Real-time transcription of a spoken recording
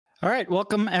All right,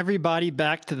 welcome everybody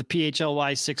back to the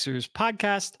PHLY Sixers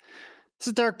podcast. This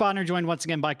is Derek Bodner, joined once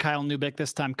again by Kyle Newbeck.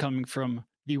 This time coming from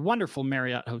the wonderful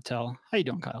Marriott Hotel. How you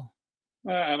doing, Kyle?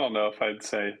 I don't know if I'd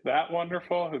say that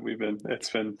wonderful.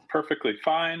 It's been perfectly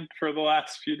fine for the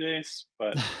last few days,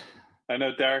 but I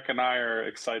know Derek and I are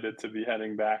excited to be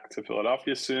heading back to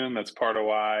Philadelphia soon. That's part of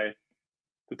why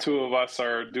the two of us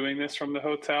are doing this from the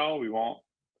hotel. We won't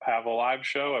have a live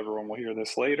show. Everyone will hear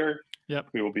this later. Yep.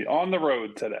 We will be on the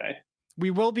road today.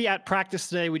 We will be at practice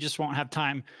today. We just won't have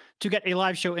time to get a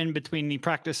live show in between the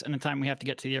practice and the time we have to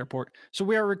get to the airport. So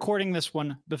we are recording this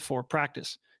one before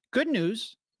practice. Good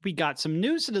news. We got some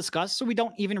news to discuss, so we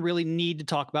don't even really need to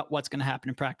talk about what's going to happen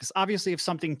in practice. Obviously, if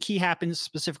something key happens,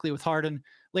 specifically with Harden,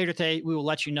 later today, we will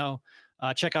let you know.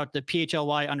 Check out the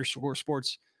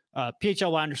PHLY_sports,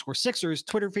 PHLY_Sixers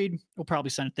Twitter feed. We'll probably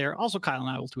send it there. Also, Kyle and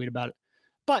I will tweet about it.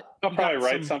 But I'll probably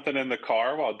write something in the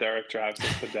car while Derek drives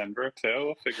us to Denver, too.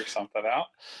 We'll figure something out.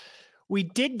 We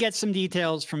did get some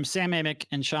details from Sam Amick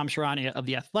and Shams Charania of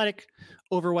The Athletic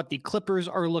over what the Clippers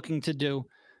are looking to do,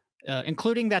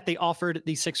 including that they offered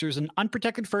the Sixers an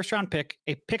unprotected first-round pick,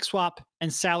 a pick swap,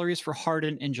 and salaries for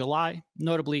Harden in July.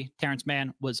 Notably, Terrence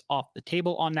Mann was off the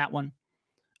table on that one.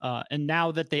 And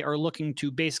now that they are looking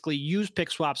to basically use pick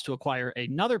swaps to acquire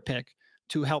another pick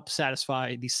to help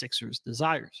satisfy the Sixers'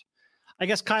 desires. I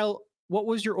guess, Kyle, what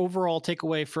was your overall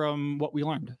takeaway from what we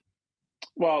learned?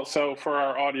 Well, so for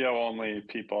our audio only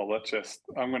people,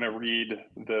 I'm going to read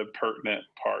the pertinent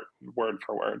part word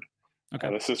for word.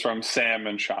 Okay. This is from Sam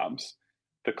and Shams.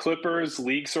 The Clippers,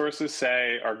 league sources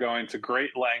say, are going to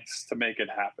great lengths to make it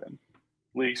happen.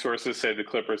 League sources say the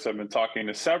Clippers have been talking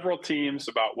to several teams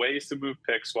about ways to move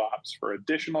pick swaps for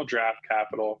additional draft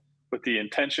capital with the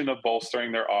intention of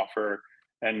bolstering their offer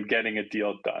and getting a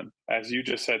deal done. As you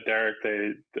just said, Derek,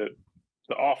 the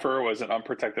offer was an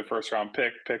unprotected first-round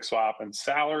pick swap, and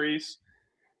salaries.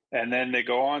 And then they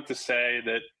go on to say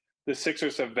that the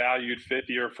Sixers have valued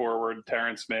fifth-year forward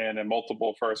Terrence Mann and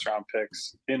multiple first-round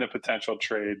picks in a potential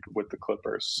trade with the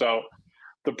Clippers. So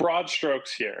the broad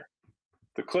strokes here,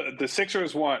 the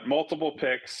Sixers want multiple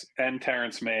picks and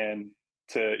Terrence Mann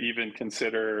to even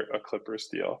consider a Clippers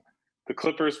deal. The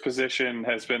Clippers' position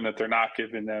has been that they're not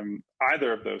giving them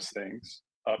either of those things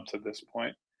up to this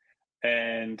point.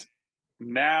 And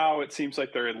now it seems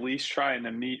like they're at least trying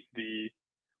to meet the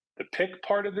pick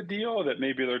part of the deal, that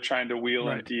maybe they're trying to wheel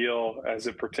and deal as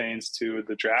it pertains to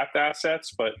the draft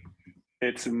assets, but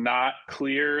it's not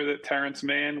clear that Terrence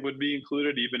Mann would be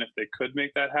included, even if they could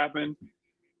make that happen.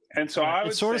 And so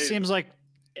it sort of seems like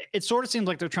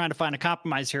they're trying to find a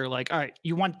compromise here. Like, all right,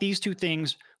 you want these two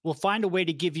things. We'll find a way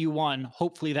to give you one.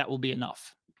 Hopefully that will be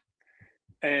enough.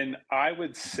 And I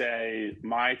would say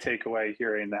my takeaway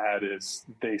hearing that is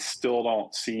they still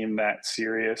don't seem that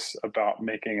serious about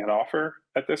making an offer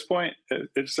at this point.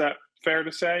 Is that fair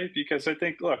to say? Because I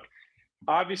think, look,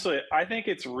 obviously, I think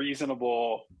it's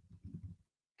reasonable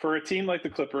for a team like the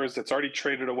Clippers that's already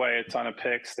traded away a ton of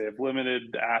picks. They have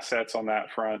limited assets on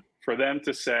that front. For them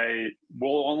to say,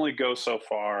 we'll only go so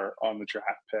far on the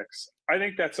draft picks, I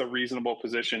think that's a reasonable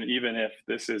position, even if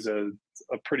this is a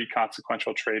pretty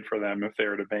consequential trade for them if they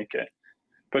were to make it.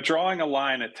 But drawing a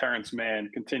line at Terrence Mann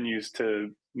continues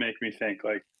to make me think,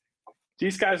 like,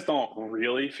 these guys don't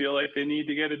really feel like they need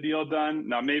to get a deal done.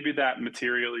 Now, maybe that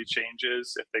materially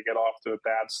changes if they get off to a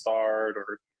bad start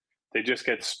or they just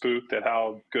get spooked at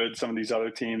how good some of these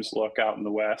other teams look out in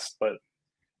the West. But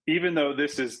even though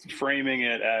this is framing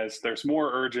it as there's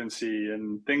more urgency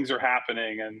and things are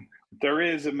happening and there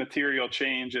is a material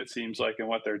change, it seems like, in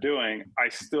what they're doing, I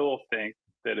still think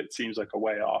that it seems like a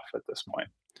way off at this point.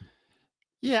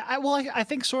 Yeah, I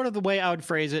think sort of the way I would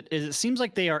phrase it is it seems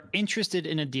like they are interested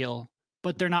in a deal,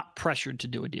 but they're not pressured to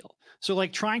do a deal. So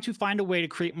like trying to find a way to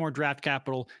create more draft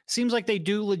capital seems like they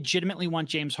do legitimately want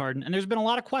James Harden. And there's been a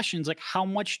lot of questions like how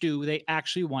much do they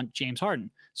actually want James Harden?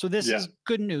 So this is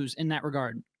good news in that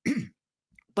regard.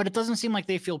 But it doesn't seem like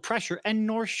they feel pressure, and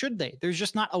nor should they. There's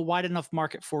just not a wide enough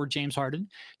market for James Harden.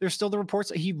 There's still the reports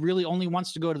that he really only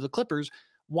wants to go to the Clippers.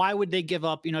 Why would they give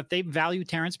up? If they value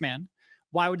Terrence Mann,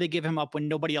 why would they give him up when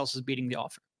nobody else is beating the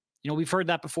offer? We've heard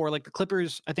that before. Like the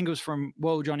Clippers, I think it was from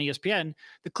Woj on ESPN,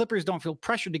 the Clippers don't feel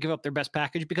pressured to give up their best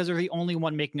package because they're the only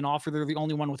one making an offer. They're the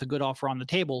only one with a good offer on the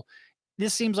table.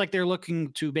 This seems like they're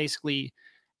looking to basically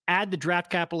add the draft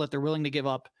capital that they're willing to give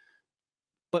up,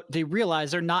 but they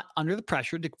realize they're not under the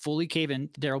pressure to fully cave in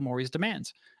to Daryl Morey's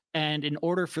demands. And in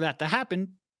order for that to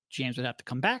happen, James would have to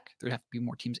come back. There'd have to be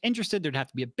more teams interested. There'd have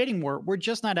to be a bidding war. We're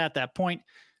just not at that point.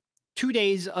 2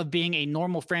 days of being a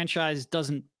normal franchise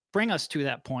doesn't bring us to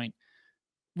that point.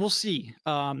 We'll see.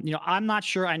 I'm not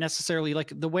sure I necessarily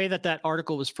like the way that that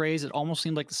article was phrased. It almost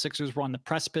seemed like the Sixers were on the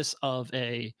precipice of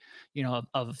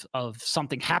of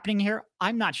something happening here.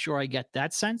 I'm not sure I get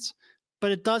that sense,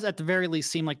 but it does at the very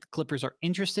least seem like the Clippers are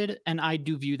interested, and I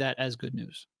do view that as good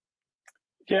news.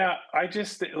 Yeah, I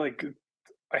just like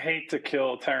I hate to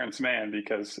kill Terrence Mann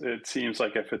because it seems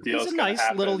like if a deal He's a is going to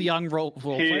nice little happen, young role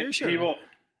player, he sure. will.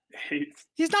 He's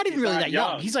He's not even he's really not that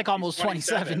young. young. He's like He's almost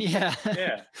 27. 27. Yeah.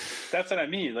 Yeah, that's what I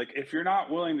mean. Like if you're not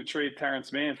willing to trade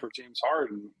Terrence Mann for James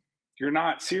Harden, you're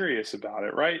not serious about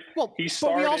it, right? Well, He but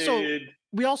started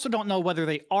we also don't know whether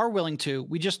they are willing to.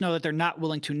 We just know that they're not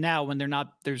willing to now when they're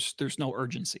not there's no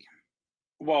urgency.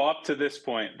 well up to this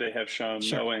point. They have shown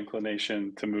Sure. no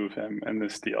inclination to move him in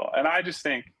this deal, and I just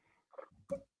think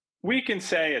we can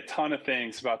say a ton of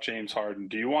things about James Harden.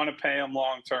 Do you want to pay him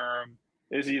long term?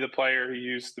 Is he the player he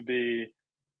used to be?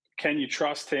 Can you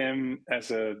trust him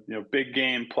as a big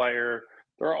game player?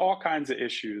 There are all kinds of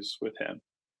issues with him.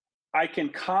 I can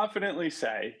confidently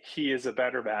say he is a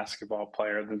better basketball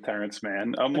player than Terrence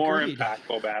Mann, a more Agreed.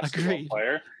 impactful basketball Agreed.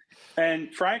 player.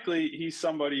 And frankly, he's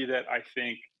somebody that I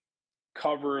think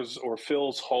covers or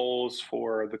fills holes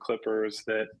for the Clippers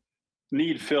that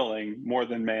need filling more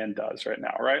than Man does right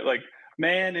now, right? Like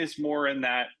Man is more in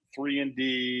that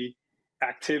 3-and-D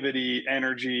activity,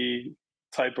 energy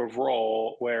type of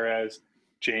role, whereas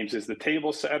James is the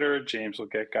table setter. James will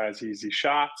get guys easy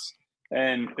shots.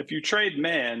 And if you trade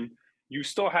Man, you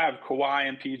still have Kawhi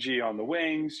and PG on the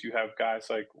wings. You have guys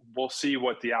like, we'll see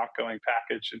what the outgoing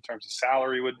package in terms of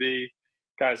salary would be.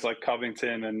 Guys like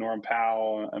Covington and Norm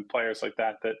Powell and players like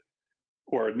that,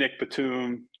 or Nick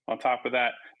Batum on top of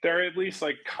that. They're at least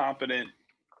like competent,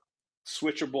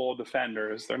 switchable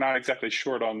defenders. They're not exactly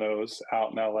short on those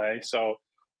out in LA. So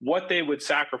what they would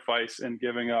sacrifice in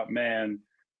giving up Man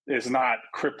is not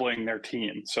crippling their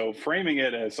team. So framing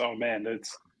it as, oh man,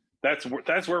 that's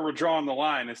where we're drawing the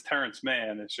line is Terrence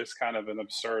Mann. It's just kind of an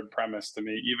absurd premise to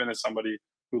me, even as somebody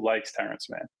who likes Terrence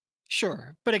Mann.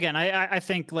 Sure. But again, I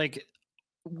think like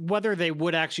whether they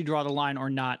would actually draw the line or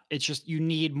not, it's just you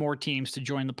need more teams to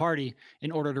join the party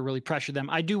in order to really pressure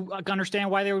them. I do understand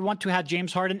why they would want to have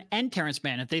James Harden and Terrence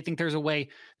Mann if they think there's a way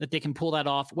that they can pull that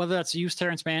off, whether that's to use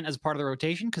Terrence Mann as part of the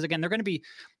rotation. Because again, they're going to be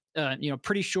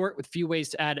pretty short with few ways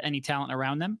to add any talent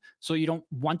around them. So you don't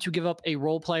want to give up a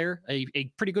role player, a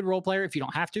pretty good role player if you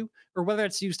don't have to, or whether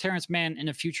it's to use Terrence Mann in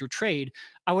a future trade.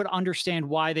 I would understand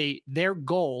why their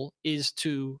goal is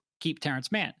to keep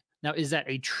Terrence Mann. Now, is that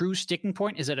a true sticking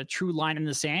point? Is that a true line in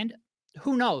the sand?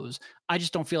 Who knows? I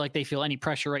just don't feel like they feel any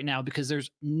pressure right now because there's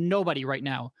nobody right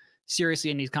now seriously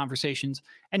in these conversations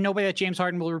and nobody that James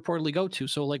Harden will reportedly go to.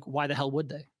 So, like, why the hell would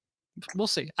they? We'll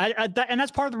see. And that's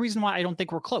part of the reason why I don't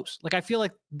think we're close. Like, I feel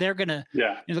like they're going to,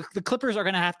 Yeah. the Clippers are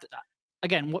going to have to,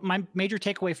 again, what my major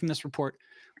takeaway from this report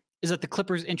is that the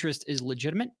Clippers' interest is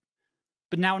legitimate.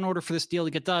 But now, in order for this deal to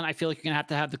get done, I feel like you're going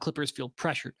to have the Clippers feel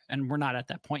pressured. And we're not at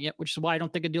that point yet, which is why I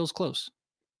don't think a deal's close.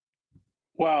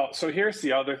 Well, so here's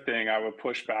the other thing I would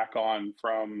push back on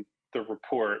from the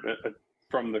report,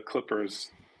 from the Clippers'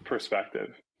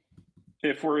 perspective.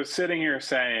 If we're sitting here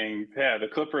saying, yeah, the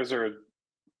Clippers are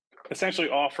essentially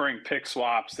offering pick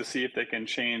swaps to see if they can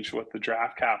change what the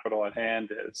draft capital at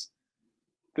hand is,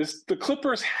 the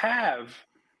Clippers have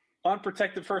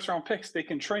unprotected first round picks they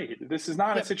can trade. This is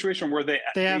not a situation where they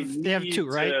have two,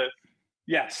 right?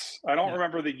 Yes. I don't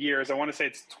remember the years. I want to say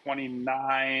it's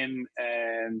 29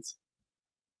 and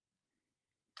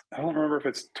I don't remember if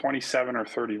it's 27 or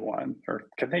 31. Or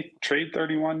can they trade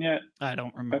 31 yet? I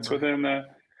don't remember.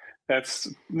 That's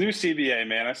new CBA,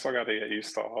 man. I still got to get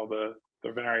used to all the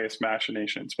various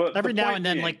machinations. But every now and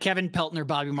then, like Kevin Pelton or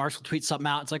Bobby Marshall tweet something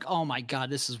out. It's like, oh my God,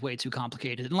 this is way too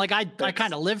complicated. And like I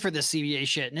kind of live for this CBA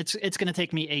shit. And it's gonna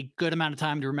take me a good amount of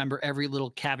time to remember every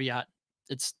little caveat.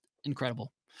 It's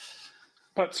incredible.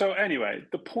 But so anyway,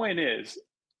 the point is,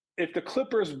 if the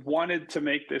Clippers wanted to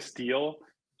make this deal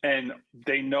and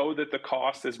they know that the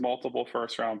cost is multiple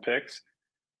first round picks,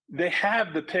 they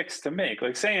have the picks to make.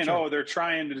 Like saying, Sure. oh, they're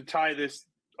trying to tie this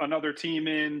another team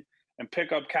in and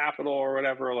pick up capital or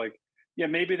whatever. Like, yeah,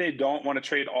 maybe they don't want to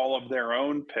trade all of their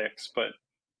own picks, but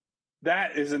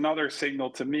that is another signal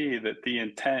to me that the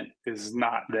intent is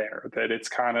not there, that it's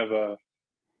kind of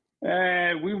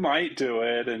we might do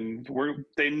it. And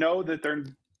they know that they're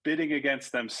bidding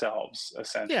against themselves,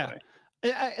 essentially. Yeah.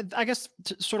 I guess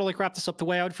to sort of like wrap this up, the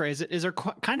way I would phrase it is they're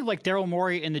kind of like Daryl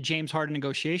Morey in the James Harden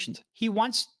negotiations. He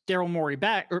wants Daryl Morey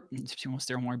back, or he wants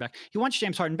Daryl Morey back. He wants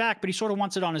James Harden back, but he sort of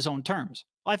wants it on his own terms.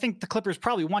 I think the Clippers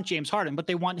probably want James Harden, but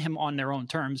they want him on their own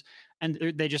terms, and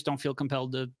they just don't feel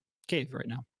compelled to cave right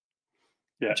now.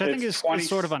 Yeah, which I think is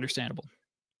sort of understandable.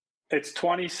 It's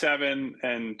 27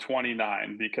 and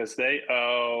 29 because they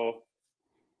owe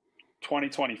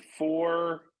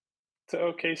 2024 to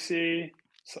OKC.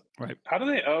 So Right. how do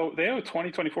they owe? They owe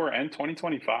 2024 and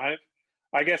 2025.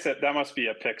 I guess that must be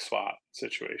a pick swap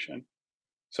situation.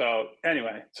 So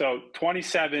anyway, so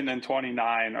 27 and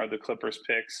 29 are the Clippers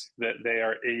picks that they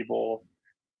are able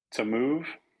to move.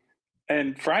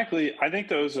 And frankly, I think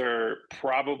those are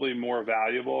probably more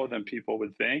valuable than people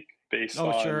would think based Oh,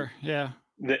 on sure. Yeah.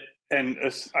 the and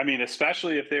I mean,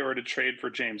 especially if they were to trade for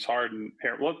James Harden.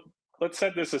 Here, let's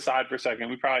set this aside for a second.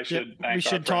 We probably Yep. should We thank our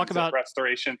should talk friends at about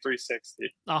Restoration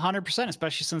 360. 100%,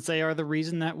 especially since they are the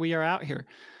reason that we are out here.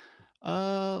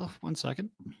 1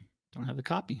 second. Don't have the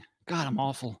copy. God, I'm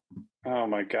awful. Oh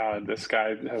my God, this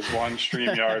guy has one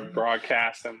StreamYard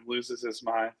broadcast and loses his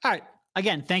mind. All right.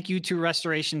 Again, thank you to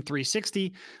Restoration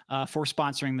 360 for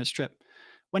sponsoring this trip.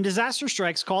 When disaster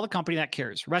strikes, call the company that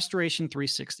cares, Restoration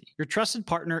 360, your trusted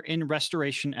partner in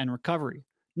restoration and recovery.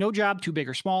 No job too big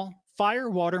or small, fire,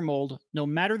 water, mold, no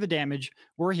matter the damage,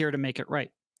 we're here to make it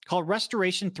right. Call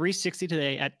Restoration 360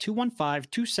 today at 215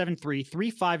 273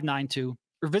 3592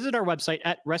 or visit our website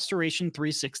at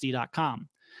restoration360.com.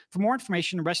 For more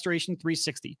information, Restoration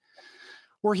 360.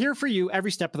 We're here for you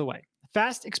every step of the way.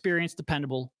 Fast, experienced,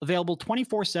 dependable, available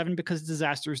 24/7 because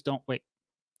disasters don't wait.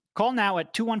 Call now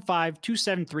at 215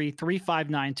 273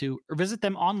 3592 or visit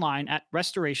them online at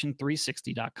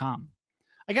restoration360.com.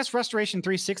 I guess Restoration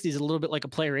 360 is a little bit like a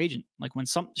player agent. Like when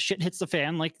some shit hits the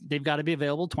fan, like they've got to be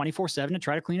available 24/7 to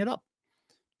try to clean it up.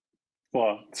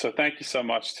 Well, so thank you so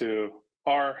much to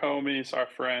our homies, our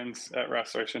friends at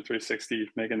Restoration 360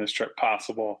 making this trip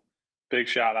possible. Big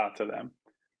shout out to them.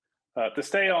 To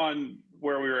stay on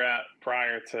where we were at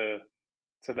prior to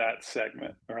that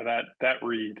segment or that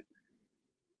read,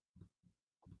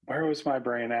 where was my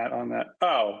brain at on that?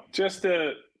 Oh, just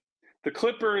the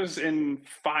Clippers in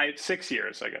 5 6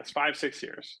 years, I guess 5 6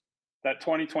 years. That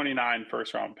 2029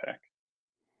 first round pick.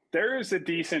 There is a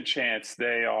decent chance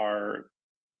they are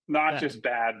not just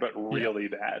Bad. bad, but Yeah. really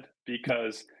bad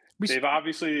because We, they've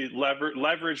obviously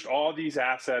leveraged all these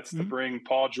assets to Mhm. bring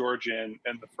Paul George in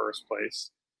the first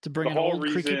place. To bring The in whole old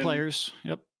creaky reason, players.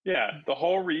 Yep. yeah, the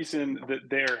whole reason that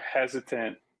they're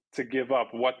hesitant to give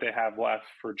up what they have left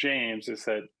for James is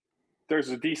that there's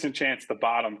a decent chance the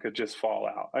bottom could just fall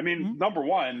out. I mean, Mhm. number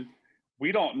one,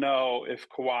 we don't know if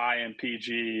Kawhi and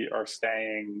PG are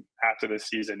staying after this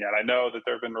season yet. I know that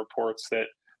there have been reports that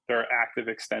there are active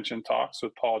extension talks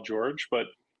with Paul George, but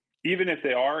even if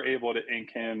they are able to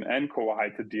ink him and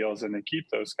Kawhi to deals and they keep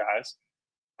those guys,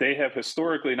 they have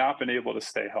historically not been able to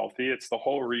stay healthy. It's the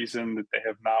whole reason that they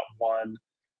have not won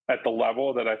at the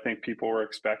level that I think people were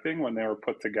expecting when they were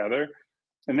put together.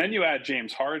 And then you add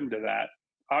James Harden to that.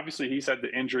 Obviously, he's had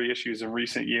the injury issues in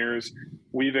recent years.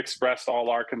 We've expressed all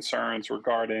our concerns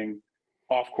regarding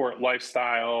off-court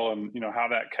lifestyle and how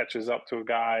that catches up to a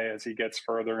guy as he gets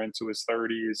further into his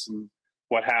 30s and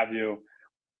what have you.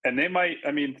 And they might,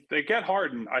 I mean, they get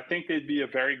Harden. I think they'd be a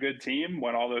very good team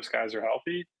when all those guys are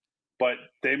healthy, but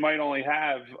they might only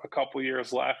have a couple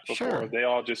years left before Sure. they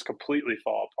all just completely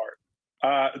fall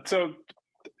apart. So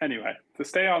anyway, to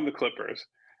stay on the Clippers,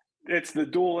 it's the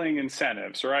dueling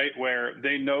incentives, right? Where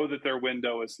they know that their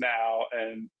window is now,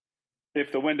 and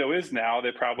if the window is now,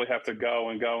 they probably have to go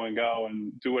and go and go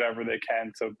and do whatever they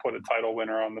can to put a title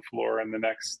winner on the floor in the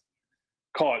next,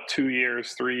 call it 2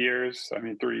 years, 3 years. I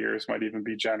mean, 3 years might even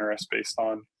be generous based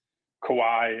on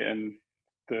Kawhi and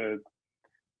the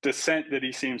descent that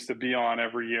he seems to be on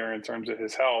every year in terms of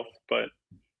his health. But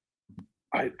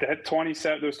that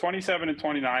 27, those 27 and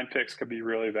 29 picks could be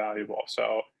really valuable.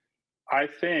 So I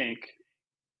think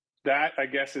that, I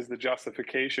guess, is the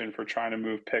justification for trying to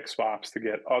move pick swaps to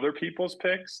get other people's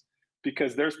picks,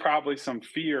 because there's probably some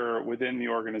fear within the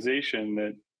organization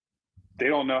that they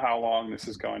don't know how long this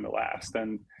is going to last.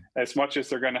 And as much as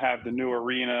they're going to have the new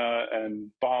arena and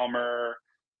Balmer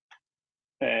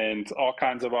and all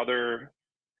kinds of other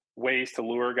ways to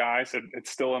lure guys,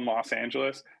 it's still in Los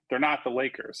Angeles. They're not the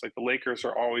Lakers. Like, the Lakers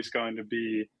are always going to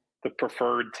be the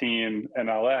preferred team in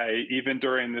LA, even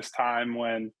during this time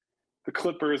when the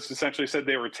Clippers essentially said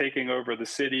they were taking over the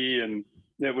city and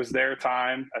it was their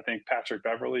time. I think Patrick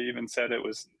Beverley even said it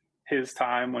was his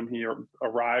time when he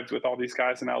arrived with all these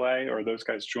guys in LA, or those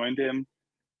guys joined him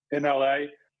in LA.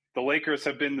 The Lakers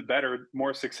have been the better,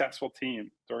 more successful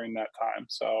team during that time.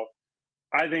 So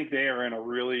I think they are in a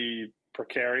really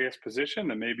precarious position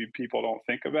that maybe people don't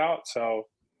think about. So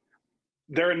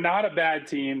they're not a bad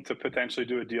team to potentially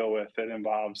do a deal with that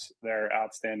involves their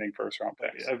outstanding first round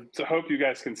picks. I hope you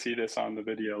guys can see this on the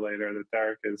video later that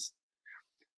Derek is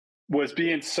was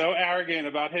being so arrogant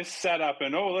about his setup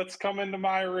and, oh, let's come into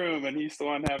my room. And he's the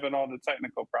one having all the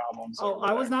technical problems Oh, over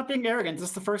I was there. not being arrogant. This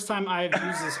is the first time I've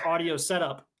used this audio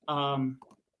setup.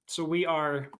 So we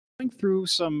are going through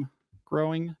some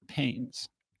growing pains.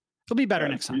 It'll be better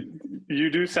next time. You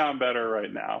do sound better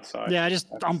right now. So yeah, I just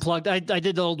unplugged. I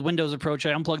did the old Windows approach.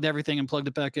 I unplugged everything and plugged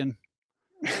it back in.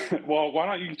 Well, why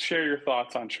don't you share your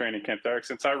thoughts on training camp, Derek?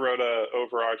 Since I wrote a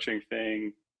overarching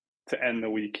thing to end the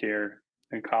week here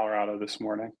in Colorado this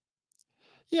morning.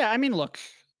 Yeah, I mean, look,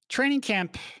 training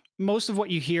camp, most of what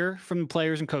you hear from the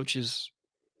players and coaches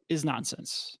is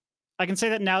nonsense. I can say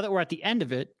that now that we're at the end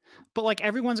of it, but like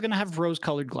everyone's going to have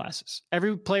rose-colored glasses.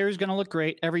 Every player is going to look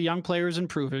great. Every young player is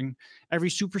improving. Every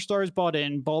superstar is bought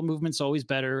in. Ball movement's always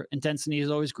better. Intensity is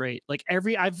always great. Like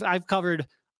I've covered.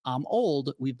 I'm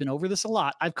old. We've been over this a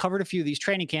lot. I've covered a few of these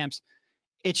training camps.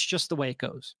 It's just the way it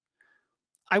goes.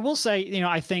 I will say,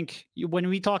 I think when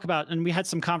we talk about, and we had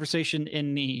some conversation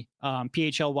in the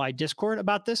PHLY Discord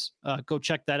about this, go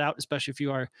check that out, especially if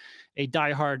you are a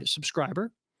diehard subscriber.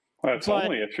 Well, it's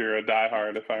only if you're a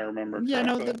diehard, if I remember correctly. Yeah,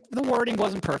 no, the wording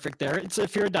wasn't perfect there. It's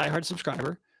if you're a diehard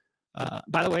subscriber.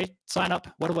 By the way, sign up.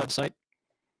 What a website.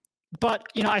 But,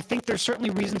 I think there's certainly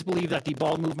reason to believe that the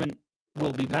ball movement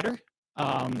will be better,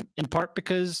 in part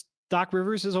because Doc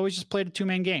Rivers has always just played a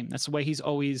two-man game. That's the way he's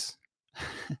always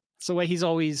it's the way he's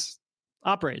always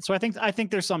operated. So I think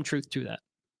there's some truth to that.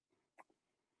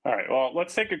 All right. Well,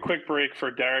 let's take a quick break for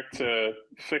Derek to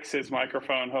fix his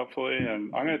microphone, hopefully.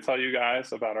 And I'm going to tell you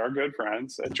guys about our good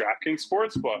friends at DraftKings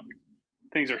Sportsbook.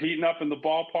 Things are heating up in the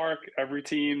ballpark. Every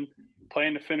team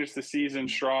playing to finish the season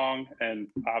strong. And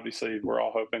obviously, we're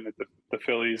all hoping that the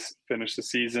Phillies finish the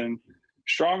season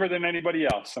stronger than anybody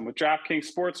else. And with DraftKings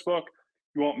Sportsbook,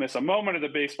 you won't miss a moment of the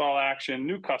baseball action.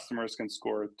 New customers can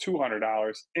score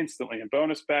 $200 instantly in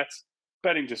bonus bets,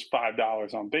 betting just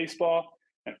 $5 on baseball.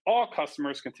 And all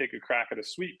customers can take a crack at a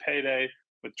sweet payday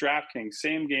with DraftKings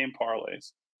same-game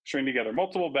parlays. String together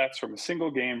multiple bets from a single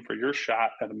game for your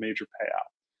shot at a major payout.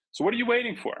 So what are you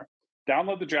waiting for?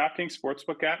 Download the DraftKings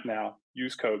Sportsbook app now.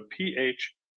 Use code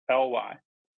PHLY.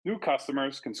 New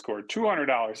customers can score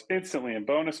 $200 instantly in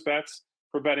bonus bets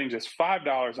for betting just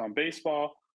 $5 on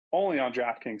baseball, only on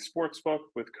DraftKings Sportsbook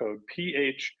with code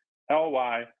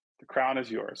PHLY. The crown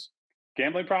is yours.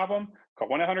 Gambling problem? Call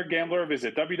 1-800-GAMBLER or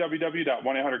visit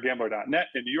www.1800gambler.net.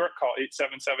 In New York, call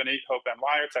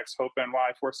 877-8-HOPE-NY or text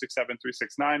HOPE-NY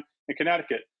 467-369. In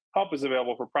Connecticut, help is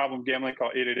available for problem gambling.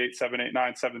 Call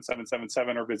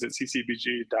 888-789-7777 or visit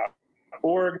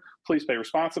ccbg.org. Please play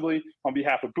responsibly. On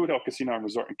behalf of Boot Hill Casino and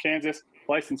Resort in Kansas,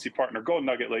 licensee partner Golden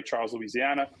Nugget, Lake Charles,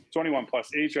 Louisiana, 21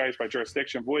 plus age varies by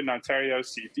jurisdiction, void in Ontario.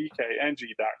 See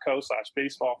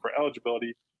dkng.co/baseball for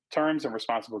eligibility, terms, and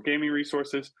responsible gaming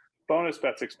resources. Bonus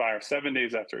bets expire 7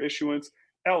 days after issuance.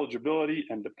 Eligibility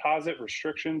and deposit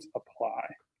restrictions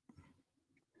apply.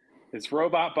 Is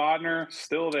Robot Bodner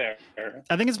still there?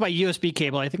 I think it's my USB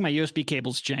cable. I think my USB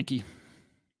cable's janky.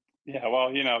 Yeah,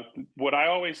 well, what I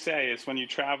always say is when you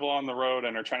travel on the road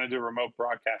and are trying to do a remote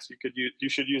broadcast, you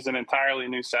should use an entirely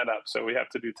new setup. So we have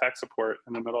to do tech support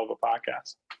in the middle of a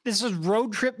podcast. This is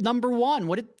road trip number one.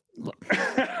 Look,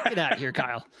 get out of here,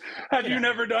 Kyle. Have you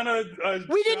never done a show on a laptop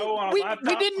we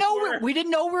didn't before? we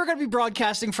didn't know we were going to be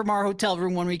broadcasting from our hotel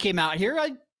room when we came out here.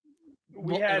 It'll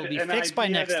be fixed by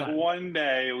next time. One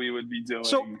day we would be doing.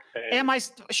 So, am I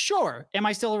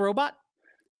still a robot?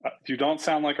 You don't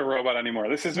sound like a robot anymore.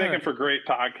 This is making for great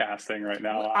podcasting right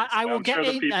now. I'm sure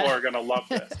the people are going to love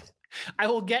this. I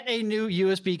will get a new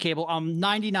USB cable. I'm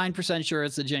 99% sure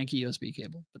it's a janky USB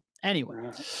cable. But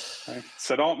anyway.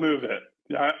 So don't move it.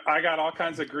 I got all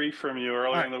kinds of grief from you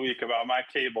earlier in the week about my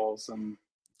cables, and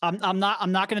I'm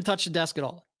not going to touch the desk at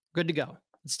all. Good to go.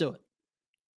 Let's do it.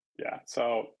 Yeah.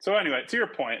 So anyway, to your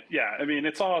point, yeah, I mean,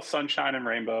 it's all sunshine and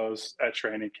rainbows at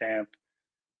training camp.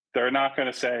 They're not going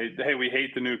to say, "Hey, we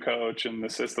hate the new coach and the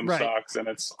system sucks and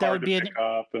it's hard to pick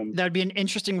up." And that would be an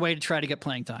interesting way to try to get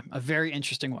playing time. A very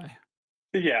interesting way.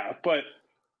 Yeah, but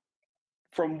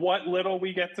from what little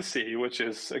we get to see, which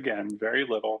is again very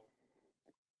little,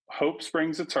 hope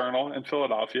springs eternal in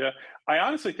Philadelphia. I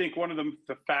honestly think one of the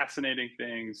fascinating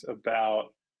things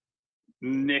about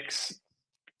Nick's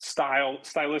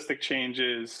stylistic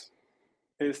changes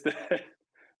is that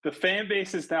the fan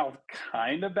base is now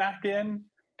kind of back in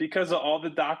because of all the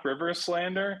Doc Rivers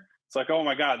slander. It's like, oh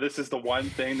my God, this is the one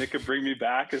thing that could bring me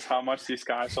back is how much these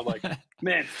guys are like,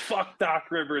 man, fuck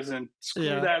Doc Rivers and screw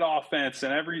that offense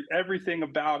and everything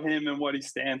about him and what he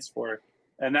stands for.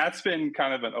 And that's been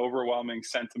kind of an overwhelming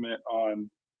sentiment on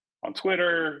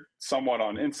Twitter, somewhat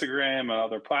on Instagram and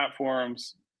other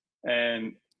platforms.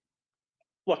 And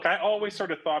look, I always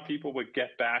sort of thought people would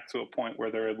get back to a point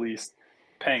where they're at least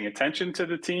paying attention to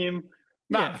the team.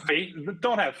 Not Yeah. faith,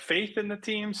 don't have faith in the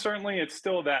team. Certainly, it's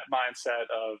still that mindset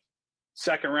of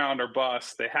second round or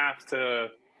bust. They have to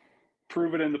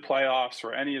prove it in the playoffs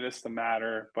for any of this to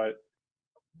matter. But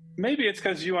maybe it's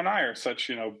because you and I are such,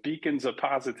 beacons of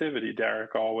positivity,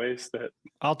 Derek, always that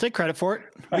I'll take credit for it.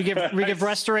 We give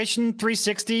Restoration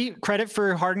 360 credit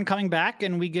for Harden coming back,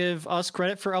 and we give us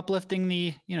credit for uplifting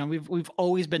the. We've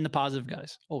always been the positive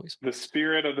guys, always. the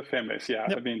spirit of the fan base. Yeah.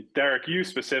 Yep. I mean, Derek, you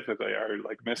specifically are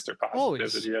like Mr. Always,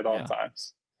 Positivity at all yeah.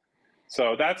 times.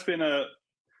 So that's been a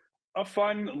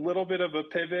fun little bit of a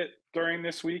pivot during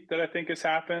this week that I think has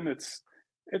happened. It's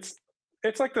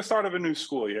it's like the start of a new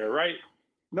school year, right?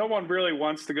 No one really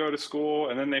wants to go to school,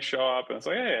 and then they show up, and it's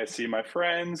like, hey, I see my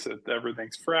friends.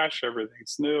 Everything's fresh,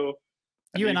 everything's new,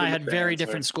 and You and I even the had very fans are.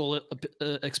 different school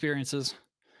experiences.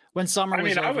 When summer I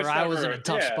was mean, over, I was in a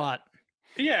tough yeah, spot.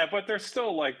 yeah, but there's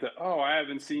still like I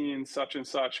haven't seen such and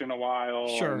such in a while,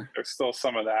 and Sure. there's still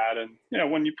some of that.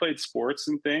 And when you played sports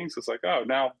and things, it's like, oh,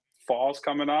 now fall's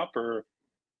coming up, or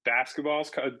basketball's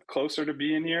closer to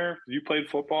being here. You played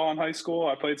football in high school.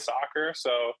 I played soccer.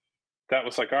 So that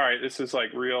was like, all right, this is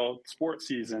like real sports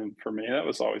season for me. That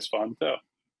was always fun too.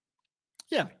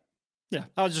 Yeah. Yeah.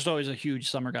 I was just always a huge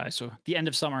summer guy. So the end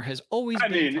of summer has always I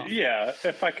been mean, tough. yeah,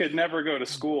 if I could never go to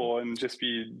school and just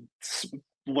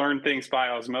learn things by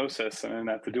osmosis and then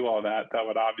have to do all that, that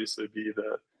would obviously be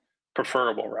the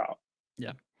preferable route.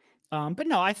 Yeah. But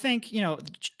no, I think,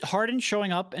 Harden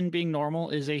showing up and being normal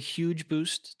is a huge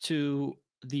boost to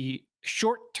the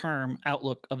short term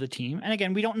outlook of the team. And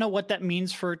again, we don't know what that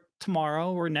means for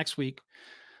tomorrow or next week.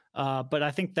 But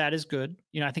I think that is good.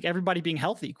 I think everybody being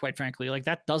healthy, quite frankly, like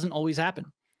that doesn't always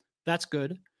happen. That's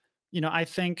good. I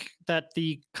think that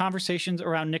the conversations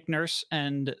around Nick Nurse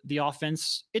and the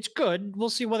offense, it's good. We'll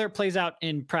see whether it plays out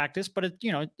in practice, but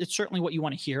it's certainly what you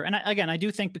want to hear. And again, I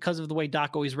do think because of the way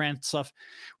Doc always ran stuff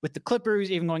with the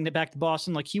Clippers, even going back to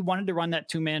Boston, like he wanted to run that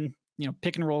 2-man,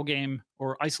 pick and roll game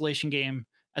or isolation game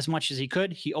as much as he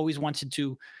could. He always wanted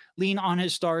to lean on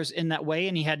his stars in that way,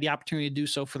 and he had the opportunity to do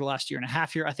so for the last year and a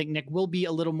half here. I think Nick will be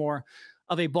a little more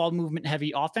of a ball movement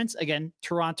heavy offense. Again,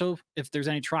 Toronto, if there's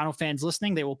any Toronto fans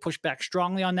listening, they will push back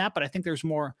strongly on that, but I think there's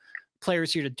more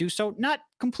players here to do so. Not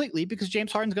completely, because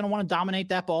James Harden's going to want to dominate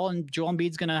that ball, and Joel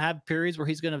Embiid's going to have periods where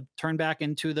he's going to turn back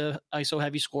into the ISO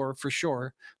heavy scorer for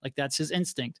sure. Like that's his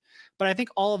instinct. But I think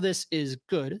all of this is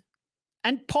good.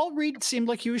 And Paul Reed seemed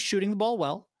like he was shooting the ball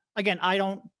well. Again, I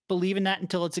don't believe in that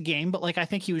until it's a game, but like I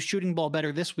think he was shooting the ball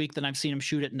better this week than I've seen him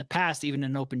shoot it in the past, even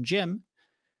in an open gym.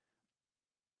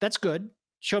 That's good.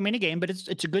 Show me in a game, but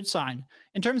it's a good sign.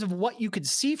 In terms of what you could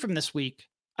see from this week,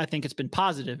 I think it's been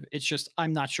positive. It's just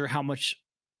I'm not sure how much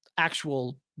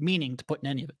actual meaning to put in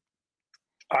any of it.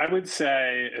 I would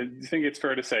say, I think it's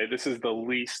fair to say this is the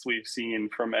least we've seen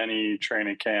from any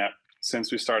training camp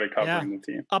since we started covering the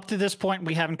team. Up to this point,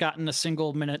 we haven't gotten a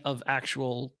single minute of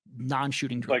actual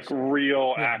non-shooting drills. Like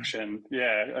real action.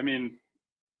 Yeah. I mean,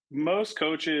 most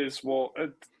coaches will,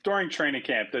 during training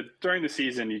camp, during the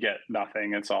season, you get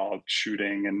nothing. It's all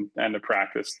shooting and end of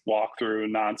practice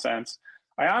walkthrough nonsense.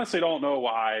 I honestly don't know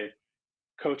why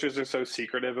coaches are so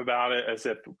secretive about it, as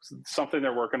if something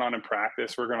they're working on in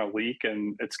practice we're going to leak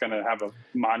and it's going to have a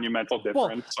monumental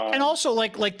difference. And also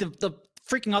like the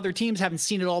freaking other teams haven't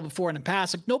seen it all before in the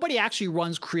past. Like nobody actually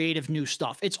runs creative new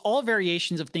stuff. It's all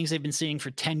variations of things they've been seeing for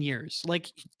 10 years.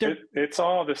 Like it's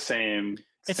all the same.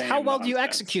 It's how well do you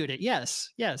execute it?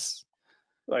 Yes.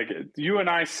 Like you and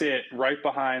I sit right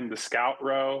behind the scout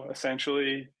row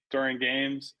essentially during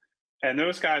games, and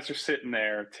those guys are sitting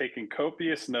there taking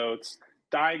copious notes,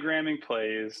 diagramming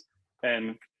plays.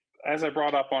 And as I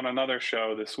brought up on another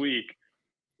show this week,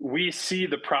 we see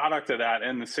the product of that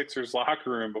in the Sixers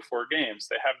locker room before games.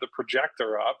 They have the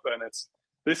projector up, and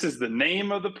this is the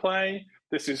name of the play.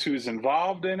 This is who's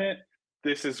involved in it.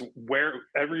 This is where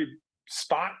every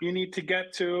spot you need to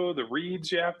get to, the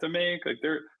reads you have to make. Like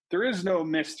there is no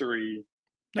mystery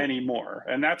anymore.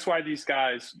 And that's why these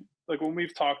guys, like when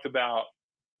we've talked about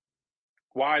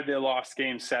why they lost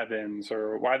game sevens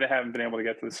or why they haven't been able to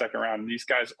get to the second round, and these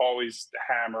guys always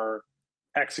hammer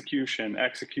execution.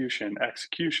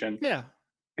 Yeah.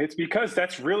 It's because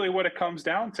that's really what it comes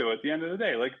down to at the end of the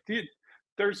day. Like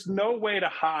there's no way to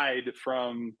hide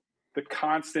from the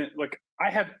constant, like I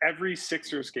have every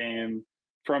Sixers game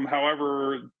from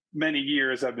however many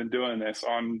years I've been doing this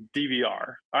on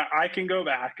DVR. I can go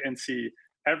back and see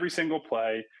every single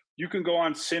play. You can go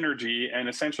on Synergy and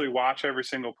essentially watch every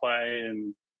single play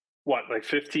in like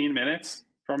 15 minutes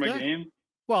from a game?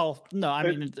 Well, no, I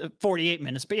mean 48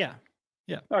 minutes, but yeah.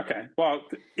 Yeah. Okay. Well,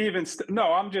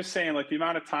 no, I'm just saying like the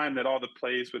amount of time that all the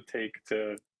plays would take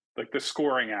to like the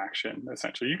scoring action.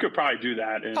 Essentially, you could probably do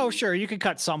that Oh, in sure. You could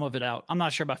cut some of it out. I'm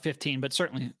not sure about 15, but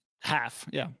certainly half.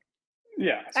 Yeah.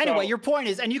 yeah. Anyway, So your point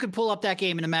is, and you could pull up that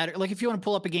game in a matter, like if you want to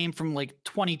pull up a game from like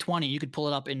 2020, you could pull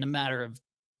it up in a matter of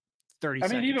 30 I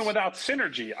mean, even seconds. without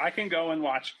synergy, I can go and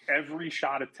watch every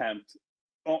shot attempt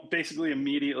basically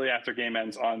immediately after game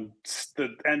ends on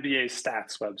the NBA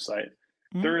stats website.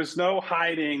 Mhm. There is no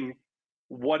hiding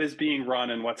what is being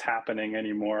run and what's happening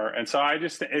anymore. And so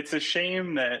it's a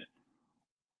shame that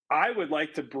I would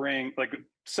like to bring, like,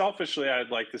 selfishly, I'd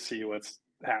like to see what's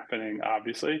happening,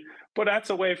 obviously, but that's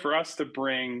a way for us to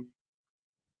bring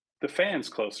the fans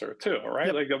closer too,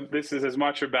 right? Yep. Like this is as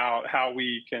much about how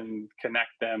we can connect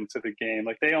them to the game.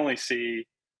 Like they only see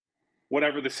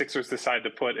whatever the Sixers decide to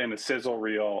put in a sizzle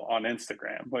reel on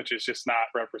Instagram, which is just not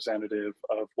representative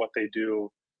of what they do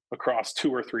across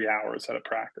 2 or 3 hours at a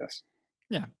practice.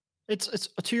 Yeah. It's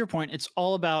to your point, it's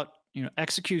all about,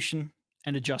 execution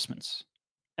and adjustments.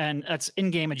 And that's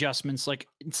in-game adjustments. Like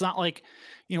it's not like,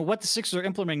 what the Sixers are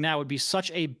implementing now would be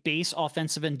such a base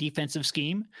offensive and defensive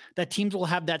scheme that teams will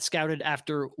have that scouted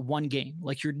after one game.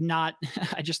 Like you're not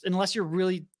I just unless you're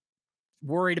really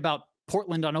worried about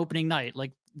Portland on opening night,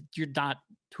 like you're not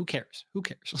who cares? Who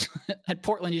cares? At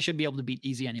Portland, you should be able to beat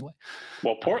easy anyway.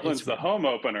 Well, It's Portland's the weird. home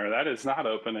opener. That is not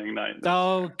opening night this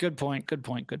Oh, year. good point. Good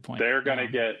point. Good point. They're going to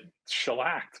get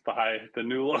shellacked by the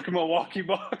new look Milwaukee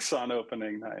Bucks on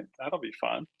opening night. That'll be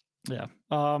fun. Yeah.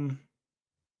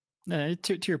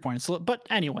 To your point, but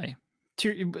anyway,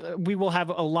 we will have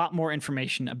a lot more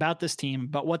information about this team,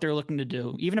 about what they're looking to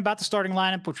do, even about the starting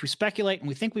lineup, which we speculate and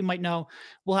we think we might know.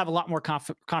 We'll have a lot more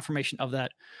confirmation of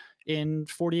that in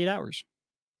 48 hours.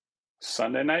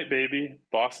 Sunday night, baby.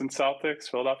 Boston Celtics,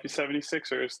 Philadelphia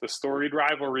 76ers, the storied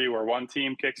rivalry where one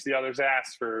team kicks the other's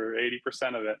ass for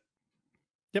 80% of it.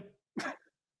 Yep.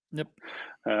 Yep.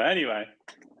 Anyway,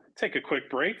 take a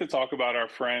quick break to talk about our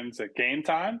friends at Game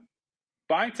Time.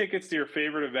 Buying tickets to your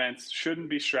favorite events shouldn't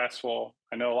be stressful.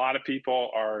 I know a lot of people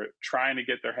are trying to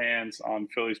get their hands on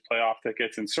Phillies playoff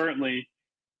tickets and certainly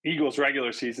Eagles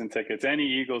regular season tickets. Any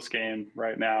Eagles game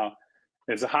right now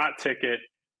is a hot ticket,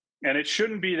 and it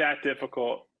shouldn't be that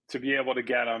difficult to be able to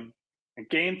get them. And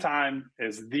Game Time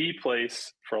is the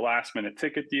place for last minute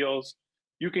ticket deals.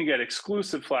 You can get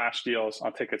exclusive flash deals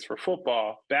on tickets for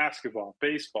football, basketball,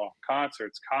 baseball,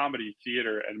 concerts, comedy,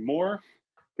 theater, and more.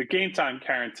 The Game Time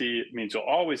guarantee means you'll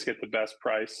always get the best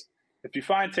price. If you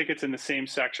find tickets in the same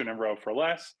section and row for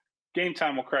less, Game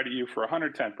Time will credit you for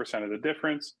 110% of the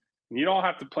difference. And you don't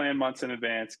have to plan months in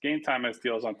advance. Game Time has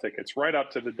deals on tickets right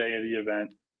up to the day of the event.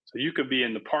 So you could be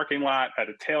in the parking lot at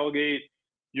a tailgate.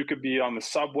 You could be on the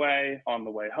subway on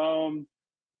the way home.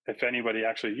 If anybody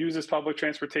actually uses public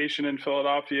transportation in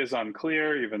Philadelphia is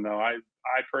unclear, even though I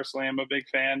personally am a big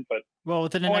fan. But Well,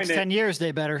 within the next 10 years,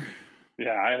 they better.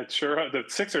 yeah, the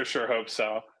Sixers sure hope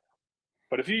so.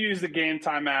 But if you use the Game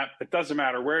Time app, it doesn't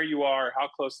matter where you are, how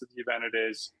close to the event it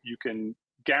is, you can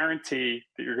guarantee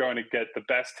that you're going to get the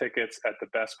best tickets at the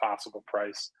best possible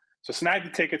price. So snag the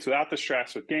tickets without the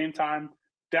stress with Game Time.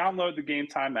 Download the Game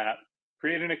Time app,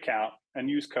 create an account, and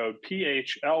use code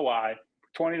PHLY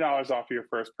for $20 off your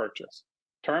first purchase.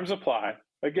 Terms apply.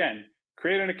 Again,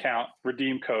 create an account,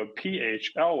 redeem code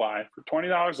PHLY for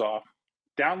 $20 off.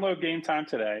 Download Game Time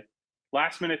today.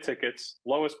 Last minute tickets,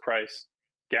 lowest price,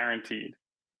 guaranteed.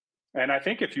 And I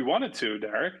think if you wanted to,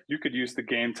 Derek, you could use the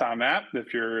Game Time app.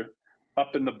 If you're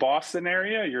up in the Boston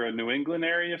area, you're a New England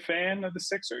area fan of the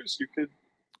Sixers, you could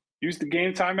use the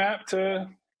Game Time app to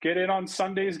get in on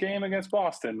Sunday's game against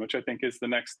Boston, which I think is the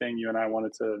next thing you and I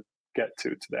wanted to get to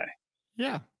today.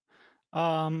 Yeah.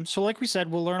 So like we said,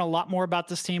 we'll learn a lot more about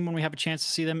this team when we have a chance to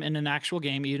see them in an actual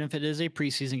game, even if it is a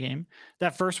preseason game.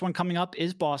 That first one coming up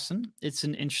is Boston. It's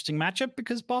an interesting matchup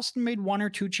because Boston made one or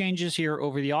two changes here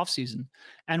over the offseason.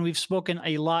 And we've spoken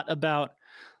a lot about,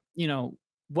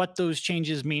 what those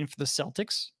changes mean for the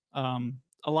Celtics.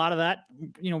 A lot of that,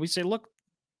 we say, look,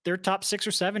 their top 6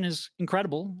 or 7 is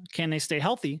incredible. Can they stay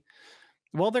healthy?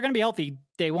 Well, they're going to be healthy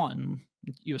day one,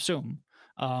 you assume.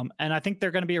 And I think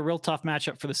they're going to be a real tough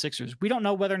matchup for the Sixers. We don't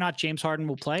know whether or not James Harden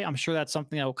will play. I'm sure that's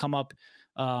something that will come up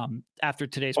after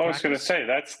today's Well, I was practice. going to say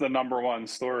that's the number one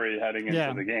story heading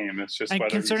into the game. It's just and whether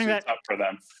he considering suits that up for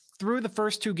them. through the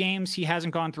first 2 games, he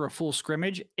hasn't gone through a full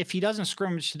scrimmage. If he doesn't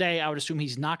scrimmage today, I would assume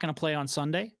he's not going to play on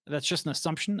Sunday. That's just an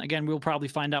assumption. Again, we'll probably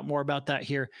find out more about that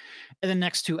here in the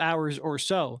next 2 hours or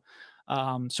so.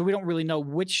 So we don't really know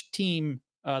which team,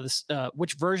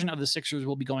 which version of the Sixers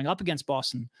will be going up against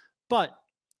Boston, but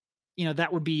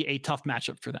that would be a tough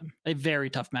matchup for them, a very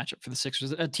tough matchup for the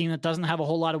Sixers, a team that doesn't have a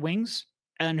whole lot of wings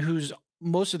and whose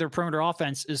most of their perimeter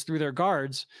offense is through their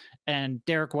guards, and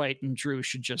Derek White and Drew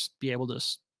should just be able to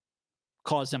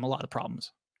cause them a lot of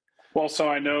problems. Well, so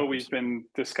I know we've been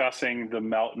discussing the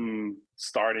Melton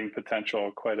starting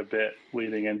potential quite a bit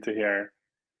leading into here.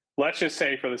 Let's just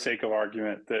say, for the sake of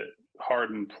argument, that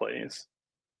Harden plays.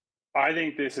 I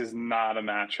think this is not a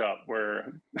matchup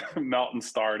where Melton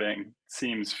starting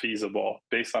seems feasible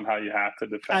based on how you have to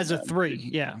defend As a them. 3,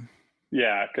 yeah.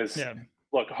 Yeah, because Yeah.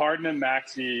 look, Harden and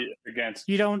Maxey against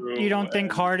You Drew don't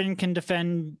think Harden can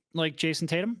defend like Jason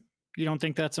Tatum? You don't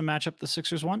think that's a matchup the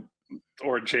Sixers want?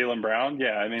 or Jaylen Brown.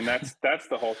 Yeah, I mean that's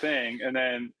the whole thing. And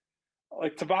then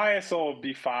like Tobias will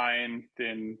be fine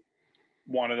in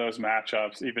one of those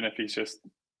matchups, even if he's just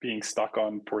being stuck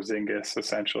on Porzingis.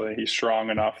 Essentially, he's strong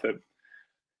enough that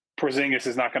Porzingis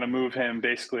is not going to move him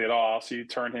basically at all. So you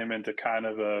turn him into kind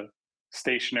of a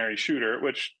stationary shooter,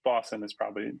 which Boston is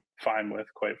probably fine with,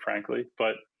 quite frankly.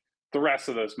 But the rest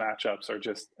of those matchups are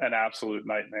just an absolute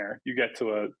nightmare. You get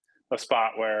to a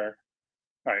spot where,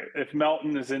 all right, if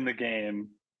Melton is in the game,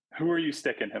 who are you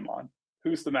sticking him on?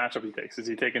 Who's the matchup he takes? Is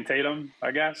he taking Tatum,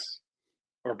 I guess?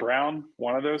 Or Brown?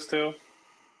 One of those two?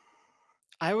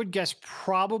 I would guess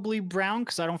probably Brown,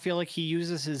 because I don't feel like he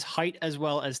uses his height as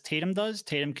well as Tatum does.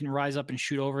 Tatum can rise up and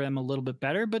shoot over him a little bit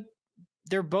better, but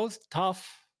they're both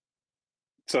tough.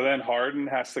 So then Harden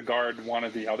has to guard one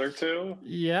of the other two?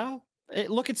 Yeah.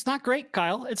 Look, it's not great,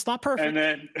 Kyle. It's not perfect. And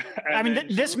then, I mean,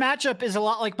 this matchup is a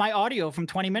lot like my audio from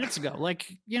 20 minutes ago. Like,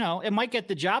 it might get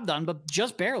the job done, but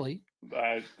just barely.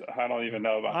 I don't even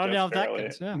know about I don't know if barely. that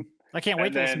goes. Yeah. I can't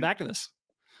wait to listen back to this.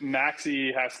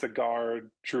 Maxey has to guard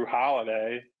Drew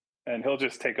Holiday, and he'll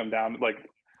just take him down. Like,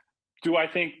 do I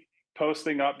think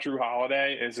posting up Drew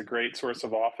Holiday is a great source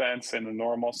of offense in a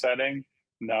normal setting?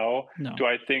 No. Do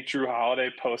I think Drew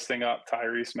Holiday posting up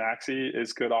Tyrese Maxey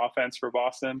is good offense for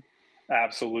Boston?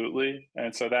 Absolutely.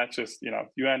 And so that just,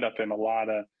 you end up in a lot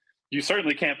of, you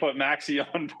certainly can't put Maxey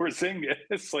on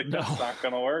Porzingis. Like, that's not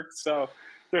going to work. So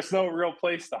there's no real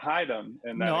place to hide him.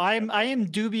 No, I am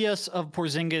dubious of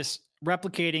Porzingis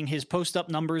replicating his post-up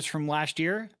numbers from last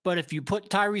year, but if you put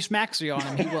Tyrese Maxey on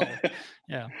him, he will.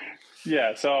 Yeah.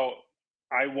 Yeah, so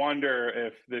I wonder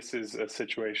if this is a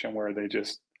situation where they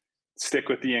just stick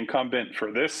with the incumbent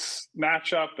for this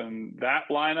matchup and that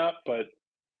lineup, but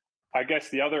I guess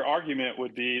the other argument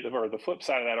would be, or the flip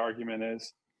side of that argument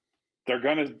is, they're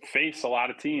going to face a lot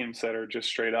of teams that are just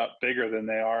straight up bigger than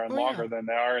they are and longer than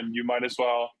they are, and you might as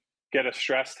well get a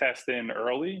stress test in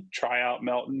early, try out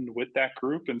Melton with that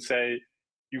group and say,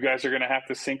 you guys are going to have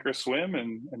to sink or swim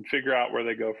and figure out where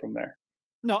they go from there.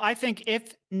 No, I think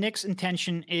if Nick's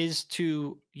intention is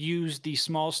to use the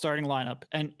small starting lineup,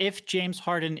 and if James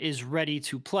Harden is ready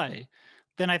to play,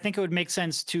 then I think it would make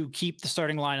sense to keep the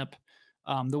starting lineup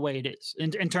the way it is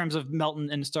in terms of Melton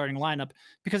in the starting lineup,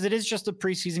 because it is just a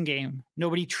preseason game.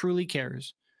 Nobody truly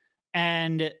cares.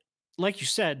 And like you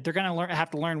said, they're going to have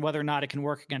to learn whether or not it can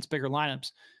work against bigger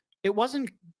lineups. It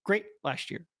wasn't great last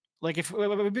year. Like, if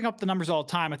we bring up the numbers all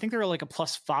the time, I think they were like a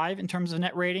 +5 in terms of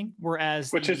net rating,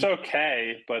 whereas which is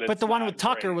okay, but the one with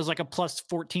Tucker was like a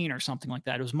 +14 or something like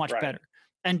that. It was much better.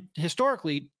 And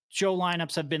historically, Joe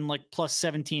lineups have been like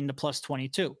 +17 to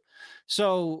 +22.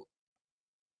 So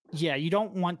yeah, you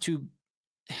don't want to,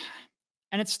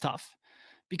 and it's tough.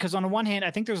 Because on the one hand,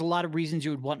 I think there's a lot of reasons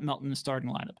you would want Melton in the starting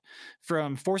lineup,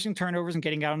 from forcing turnovers and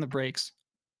getting out on the breaks,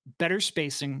 better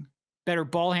spacing, better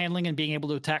ball handling, and being able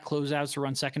to attack closeouts to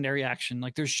run secondary action.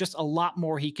 Like, there's just a lot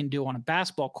more he can do on a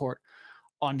basketball court.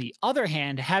 On the other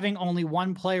hand, having only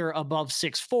one player above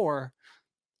 6'4"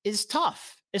 is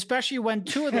tough, especially when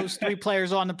two of those three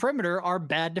players on the perimeter are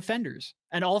bad defenders,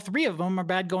 and all three of them are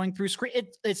bad going through screen.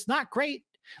 It's not great.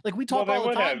 Like, we talk all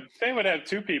the time. They would have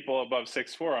two people above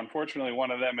 6'4". Unfortunately,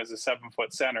 one of them is a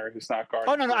 7-foot center who's not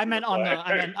guarding. Oh no, I meant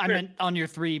on your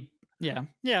three. Yeah.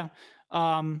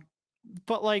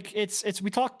 But like, it's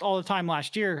we talked all the time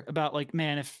last year about, like,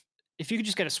 man, if you could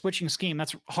just get a switching scheme,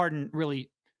 that's Harden really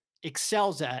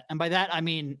excels at. And by that, I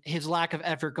mean his lack of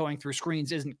effort going through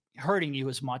screens isn't hurting you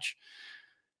as much.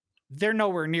 They're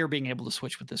nowhere near being able to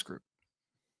switch with this group.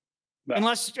 No.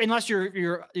 Unless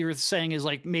you're saying is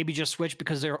like maybe just switch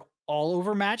because they're all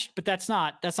overmatched, but that's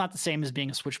not the same as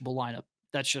being a switchable lineup.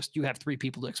 That's just, you have three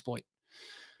people to exploit.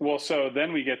 Well, so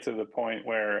then we get to the point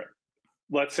where,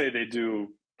 let's say they do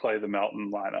play the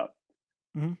Melton lineup.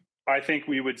 Mm-hmm. I think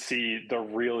we would see the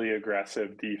really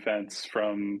aggressive defense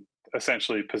from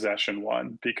essentially possession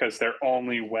one, because their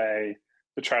only way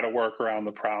to try to work around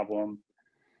the problem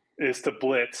is to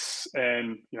blitz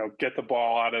and, get the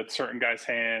ball out of certain guys'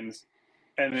 hands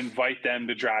and invite them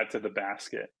to drive to the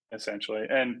basket, essentially.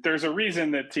 And there's a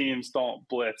reason that teams don't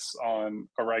blitz on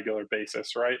a regular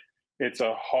basis, right? It's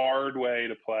a hard way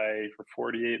to play for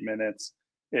 48 minutes.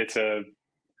 It's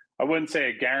I wouldn't say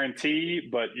a guarantee,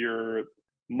 but you're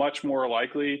much more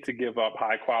likely to give up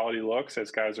high quality looks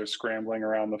as guys are scrambling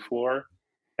around the floor.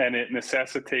 And it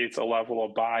necessitates a level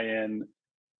of buy in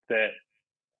that,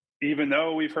 even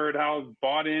though we've heard how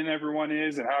bought in everyone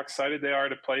is and how excited they are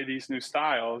to play these new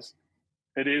styles,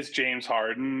 it is James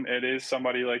Harden. It is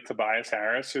somebody like Tobias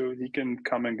Harris who he can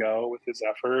come and go with his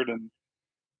effort. And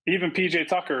even PJ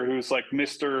Tucker, who's like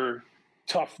Mr.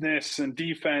 Toughness and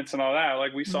defense and all that,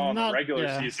 like we saw in the Not, regular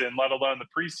yeah. season, let alone the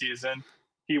preseason,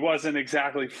 he wasn't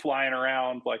exactly flying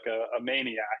around like a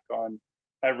maniac on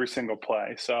every single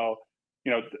play. So,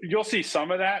 you'll see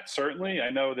some of that, certainly. I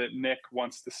know that Nick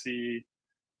wants to see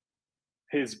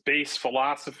his base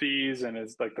philosophies and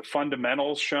his like the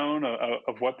fundamentals shown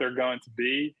of what they're going to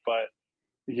be. But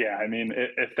yeah, I mean,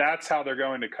 if that's how they're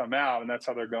going to come out and that's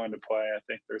how they're going to play, I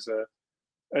think there's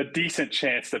a decent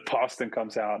chance that Boston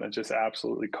comes out and just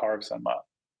absolutely carves them up.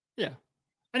 Yeah.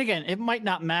 And again, it might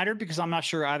not matter because I'm not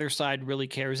sure either side really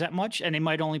cares that much. And they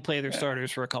might only play their Yeah.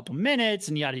 starters for a couple minutes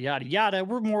and yada, yada, yada.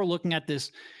 We're more looking at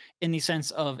this in the sense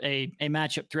of a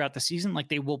matchup throughout the season. Like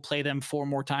they will play them 4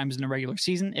 more times in the regular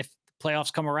season. If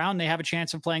playoffs come around, they have a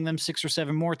chance of playing them 6 or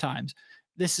 7 more times.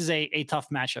 This is a tough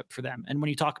matchup for them. And when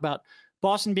you talk about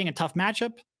Boston being a tough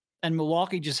matchup and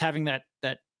Milwaukee just having that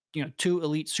 2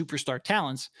 elite superstar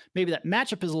talents, maybe that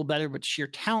matchup is a little better, but sheer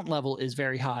talent level is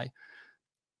very high.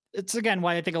 It's again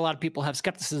why I think a lot of people have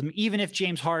skepticism, even if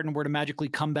James Harden were to magically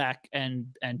come back and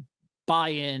buy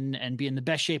in and be in the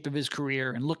best shape of his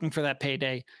career and looking for that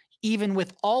payday. Even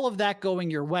with all of that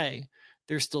going your way,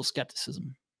 there's still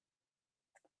skepticism.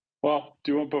 Well,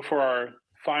 before our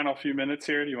final few minutes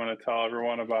here, do you want to tell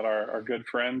everyone about our good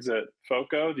friends at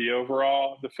FOCO,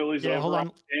 the Phillies Yeah, hold overall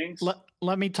on. games?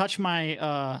 Let me touch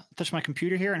my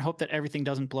computer here and hope that everything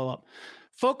doesn't blow up.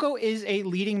 FOCO is a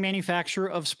leading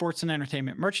manufacturer of sports and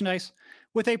entertainment merchandise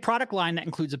with a product line that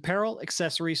includes apparel,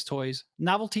 accessories, toys,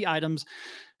 novelty items,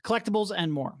 collectibles,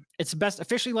 and more. It's the best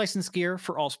officially licensed gear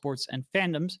for all sports and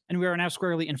fandoms, and we are now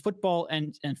squarely in football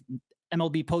and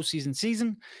MLB postseason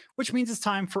season, which means it's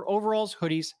time for overalls,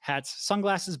 hoodies, hats,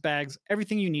 sunglasses, bags,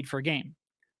 everything you need for a game.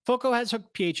 FOCO has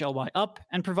hooked PHLY up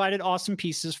and provided awesome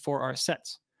pieces for our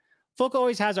sets. FOCO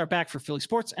always has our back for Philly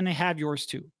sports, and they have yours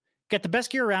too. Get the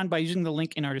best gear around by using the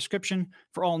link in our description.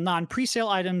 For all non-presale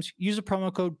items, use a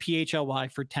promo code PHLY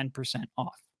for 10%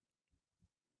 off.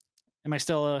 Am I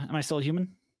still a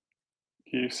human?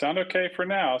 You sound okay for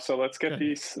now, so let's get Good.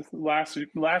 these last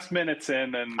minutes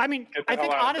in. And I mean, I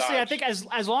think honestly, I think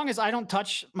as long as I don't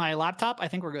touch my laptop, I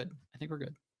think we're good. I think we're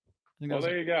good. Well,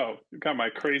 there you go. You've got my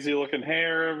crazy looking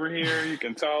hair over here. You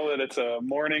can tell that it's a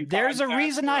morning. There's a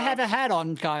reason I have a hat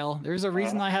on, Kyle. There's a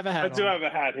reason I have a hat on. I do have a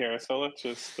hat here, so let's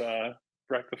just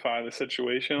rectify the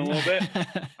situation a little bit.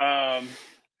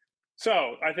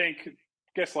 So I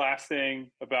guess last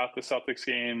thing about the Celtics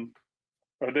game,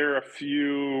 are there a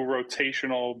few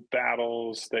rotational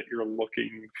battles that you're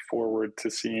looking forward to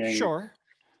seeing? Sure.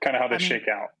 Kind of how they shake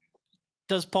out.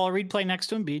 Does Paul Reed play next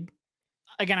to Embiid?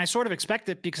 Again, I sort of expect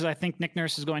it because I think Nick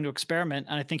Nurse is going to experiment,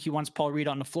 and I think he wants Paul Reed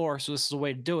on the floor, so this is a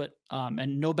way to do it.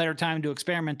 And no better time to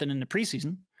experiment than in the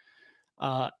preseason.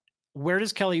 Where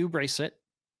does Kelly Oubre sit?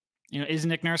 Is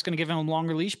Nick Nurse going to give him a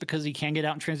longer leash because he can get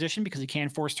out in transition, because he can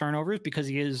force turnovers, because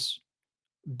he is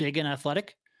big and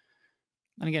athletic?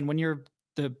 And again, when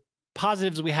the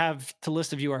positives we have to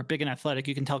list of you are big and athletic,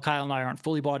 you can tell Kyle and I aren't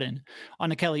fully bought in on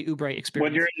the Kelly Oubre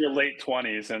experience. When you're in your late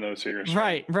 20s and those are your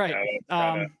right.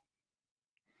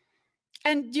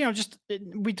 And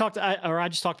I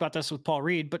just talked about this with Paul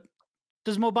Reed, but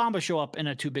does Mo Bamba show up in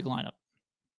a 2 big lineup?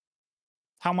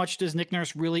 How much does Nick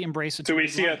Nurse really embrace it? Do we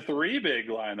see a 3 big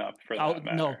lineup for that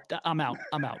matter? No, I'm out.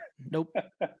 Nope.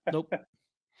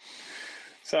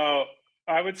 So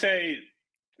I would say,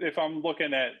 if I'm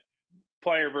looking at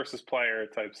player versus player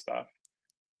type stuff,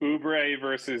 Oubre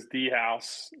versus D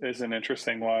House is an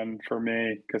interesting one for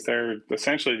me because they're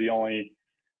essentially the only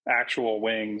actual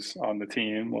wings on the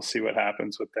team. We'll see what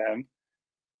happens with them.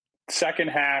 Second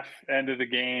half, end of the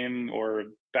game, or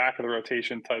back of the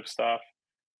rotation type stuff,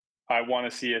 I want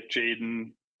to see if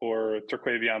Jaden or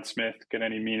Terquavion Smith get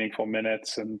any meaningful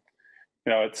minutes. And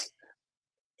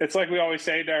it's like we always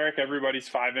say, Derek, everybody's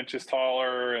 5 inches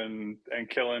taller and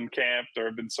killing camp. There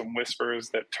have been some whispers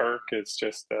that Turk is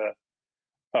just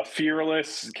a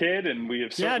fearless kid, and we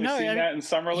have certainly seen that in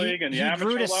summer league and the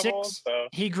amateur level.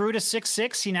 He grew to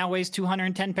 6'6". He now weighs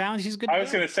 210 pounds. He's good. I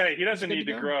was going to say, he doesn't need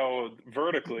to grow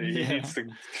vertically. Yeah. He needs to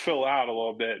fill out a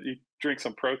little bit. He drink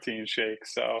some protein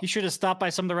shakes. So he should have stopped by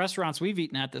some of the restaurants we've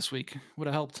eaten at this week. Would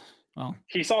have helped. Well,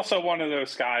 he's also one of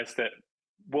those guys that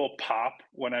will pop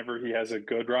whenever he has a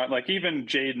good run. Like even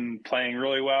Jaden playing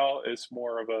really well is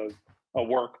more of a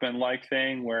workman like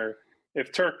thing where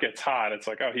if Turk gets hot, it's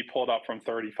like, oh, he pulled up from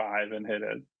 35 and hit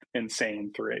an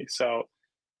insane three. So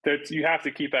you have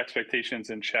to keep expectations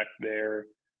in check there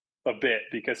a bit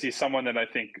because he's someone that I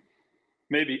think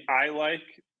maybe I like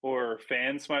or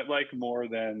fans might like more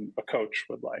than a coach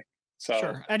would like. So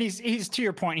Sure. And he's to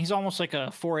your point, he's almost like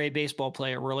a 4A baseball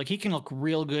player where like he can look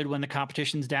real good when the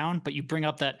competition's down, but you bring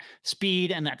up that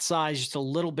speed and that size just a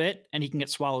little bit and he can get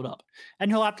swallowed up.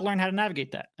 And he'll have to learn how to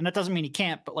navigate that. And that doesn't mean he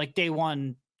can't, but like day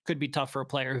one could be tough for a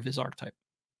player of his archetype.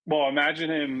 well, imagine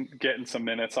him getting some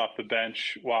minutes off the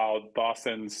bench while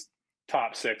Boston's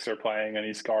top six are playing and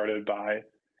he's guarded by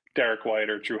Derek White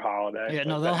or Drew Holiday. Yeah,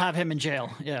 no, Like they'll have him in jail.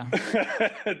 Yeah.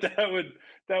 that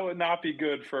would not be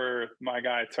good for my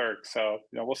guy Turk. So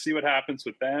we'll see what happens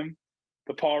with them.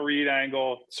 The Paul Reed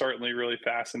angle certainly really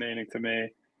fascinating to me.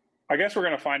 I guess we're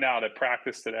going to find out at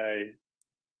practice today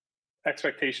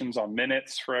expectations on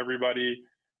minutes for everybody.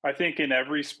 I think in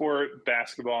every sport,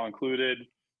 basketball included,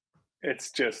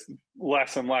 it's just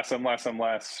less and less and less and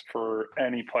less for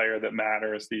any player that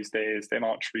matters these days. They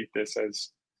don't treat this as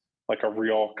like a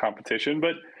real competition.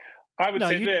 But I would No,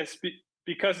 say this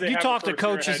because they you have talk a to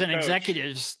first-year coaches head and coach,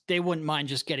 executives, they wouldn't mind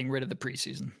just getting rid of the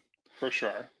preseason. for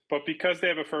sure. But because they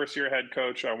have a first-year head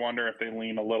coach, I wonder if they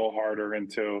lean a little harder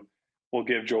into we'll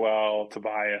give Joel,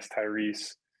 Tobias,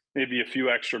 Tyrese maybe a few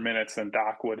extra minutes than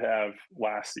Doc would have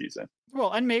last season.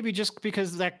 Well, and maybe just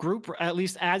because that group, at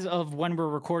least as of when we're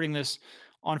recording this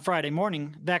on Friday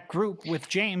morning, that group with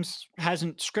James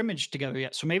hasn't scrimmaged together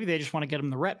yet. So maybe they just want to get him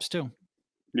the reps too.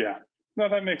 Yeah. No,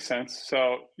 that makes sense.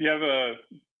 So you have a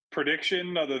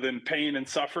prediction other than pain and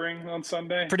suffering on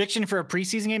Sunday? Prediction for a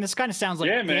preseason game? This kind of sounds like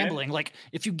gambling. Man. Like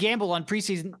if you gamble on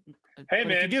preseason, Hey,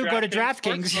 but if you man, do, go to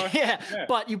DraftKings. DraftKings. Yeah,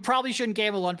 but you probably shouldn't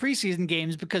gamble on preseason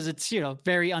games because it's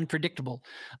very unpredictable.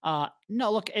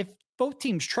 No, look, if both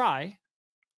teams try,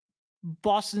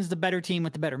 Boston's the better team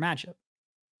with the better matchup.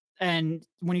 And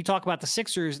when you talk about the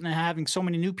Sixers and having so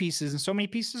many new pieces and so many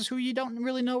pieces who you don't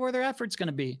really know where their effort's going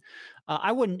to be,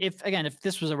 I wouldn't. If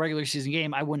this was a regular season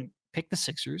game, I wouldn't pick the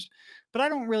Sixers. But I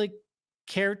don't really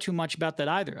care too much about that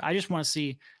either. I just want to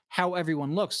see how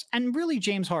everyone looks. And really,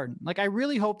 James Harden. Like, I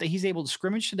really hope that he's able to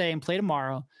scrimmage today and play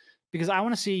tomorrow because I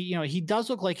want to see, he does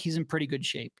look like he's in pretty good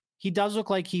shape. He does look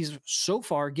like he's so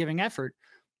far giving effort.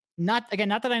 Not that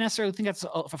I necessarily think that's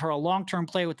for a long-term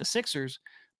play with the Sixers,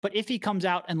 but if he comes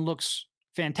out and looks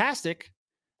fantastic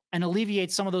and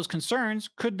alleviates some of those concerns,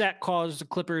 could that cause the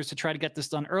Clippers to try to get this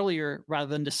done earlier rather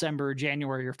than December,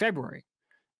 January, or February?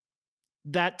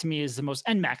 That to me is the most,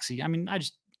 and Maxey. I mean,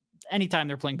 anytime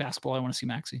they're playing basketball, I want to see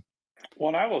Maxey. Well,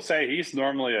 and I will say he's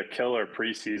normally a killer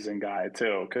preseason guy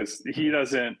too, because he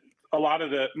doesn't.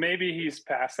 Maybe he's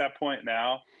past that point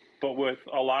now, but with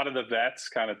a lot of the vets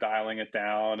kind of dialing it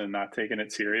down and not taking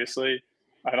it seriously,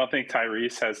 I don't think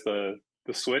Tyrese has the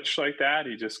switch like that.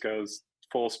 He just goes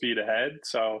full speed ahead.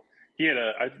 So he had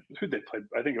who they played?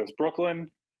 I think it was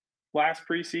Brooklyn last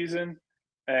preseason,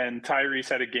 and Tyrese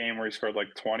had a game where he scored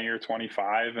like 20 or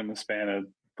 25 in the span of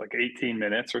like 18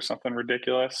 minutes or something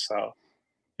ridiculous. So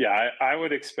yeah, I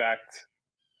would expect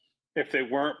if they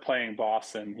weren't playing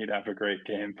Boston, he'd have a great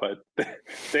game. But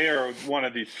they are one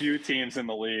of the few teams in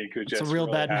the league who it's just a real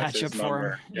really bad has matchup his for him.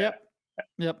 number. Yeah.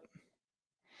 Yep.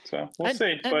 So we'll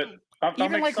see. But I'm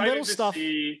even like excited little to stuff,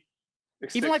 see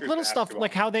even like little stuff, basketball.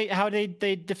 like how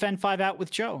they defend 5 out with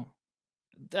Joe.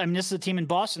 I mean, this is a team in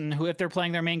Boston who, if they're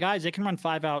playing their main guys, they can run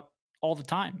 5 out all the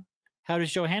time. How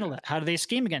does Joe handle that? How do they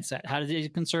scheme against that? How do they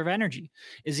conserve energy?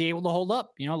 Is he able to hold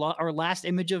up? Our last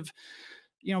image of,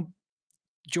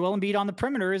 Joel Embiid on the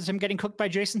perimeter is him getting cooked by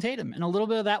Jason Tatum. And a little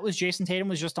bit of that was Jason Tatum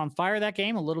was just on fire that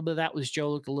game. A little bit of that was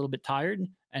Joe looked a little bit tired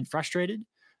and frustrated.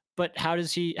 But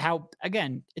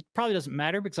again, it probably doesn't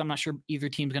matter because I'm not sure either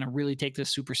team's going to really take this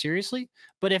super seriously.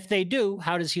 But if they do,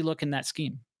 how does he look in that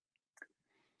scheme?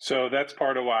 So that's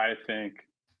part of why I think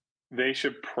they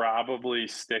should probably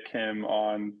stick him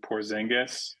on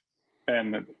Porzingis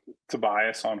and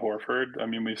Tobias on Horford. I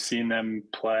mean, we've seen them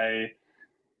play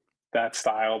that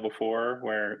style before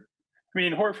where,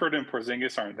 Horford and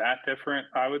Porzingis aren't that different,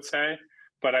 I would say.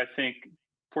 But I think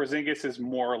Porzingis is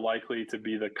more likely to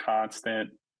be the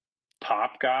constant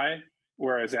pop guy,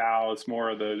 whereas Al is more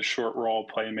of the short roll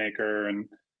playmaker and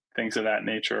things of that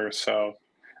nature. So,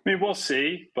 we'll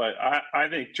see. But I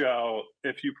think, Joe,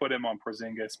 if you put him on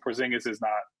Porzingis is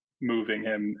not moving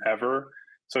him ever.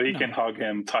 So he can hug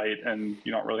him tight and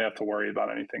you don't really have to worry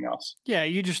about anything else. Yeah,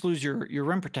 you just lose your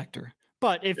rim protector.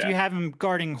 But if you have him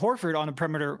guarding Horford on the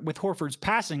perimeter with Horford's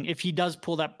passing, if he does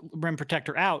pull that rim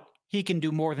protector out, he can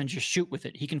do more than just shoot with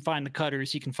it. He can find the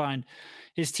cutters. He can find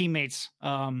his teammates.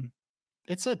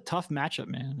 It's a tough matchup,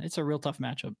 man. It's a real tough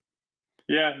matchup.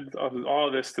 Yeah, all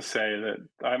of this to say that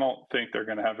I don't think they're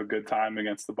going to have a good time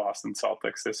against the Boston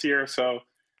Celtics this year. So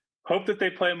hope that they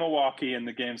play Milwaukee in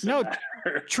the games that No,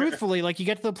 matter. truthfully, like you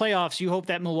get to the playoffs, you hope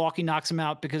that Milwaukee knocks them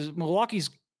out because Milwaukee's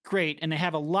great and they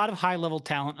have a lot of high level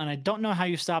talent. And I don't know how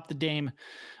you stop the Dame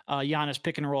Giannis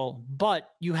pick and roll,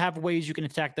 but you have ways you can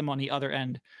attack them on the other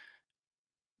end.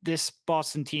 This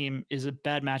Boston team is a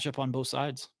bad matchup on both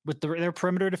sides with their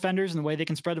perimeter defenders and the way they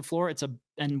can spread the floor.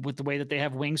 And with the way that they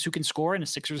have wings who can score, and the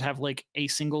Sixers have like a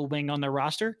single wing on their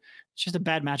roster. It's just a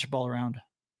bad matchup all around.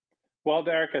 Well,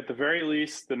 Derek, at the very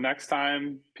least, the next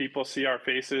time people see our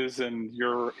faces and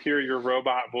hear your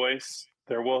robot voice,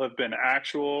 there will have been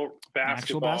actual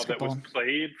Actual basketball that was basketball.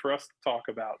 played for us to talk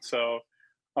about. So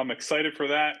I'm excited for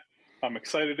that. I'm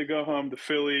excited to go home to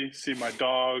Philly, see my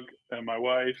dog and my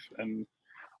wife and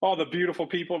all the beautiful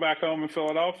people back home in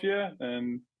Philadelphia.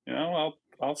 And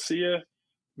I'll see you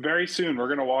very soon. We're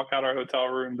gonna walk out our hotel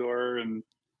room door and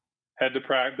head to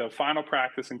the final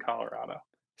practice in Colorado.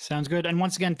 Sounds good. And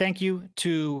once again, thank you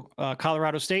to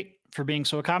Colorado State for being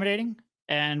so accommodating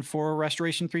and for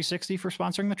Restoration 360 for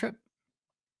sponsoring the trip.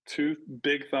 Two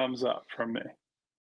big thumbs up from me.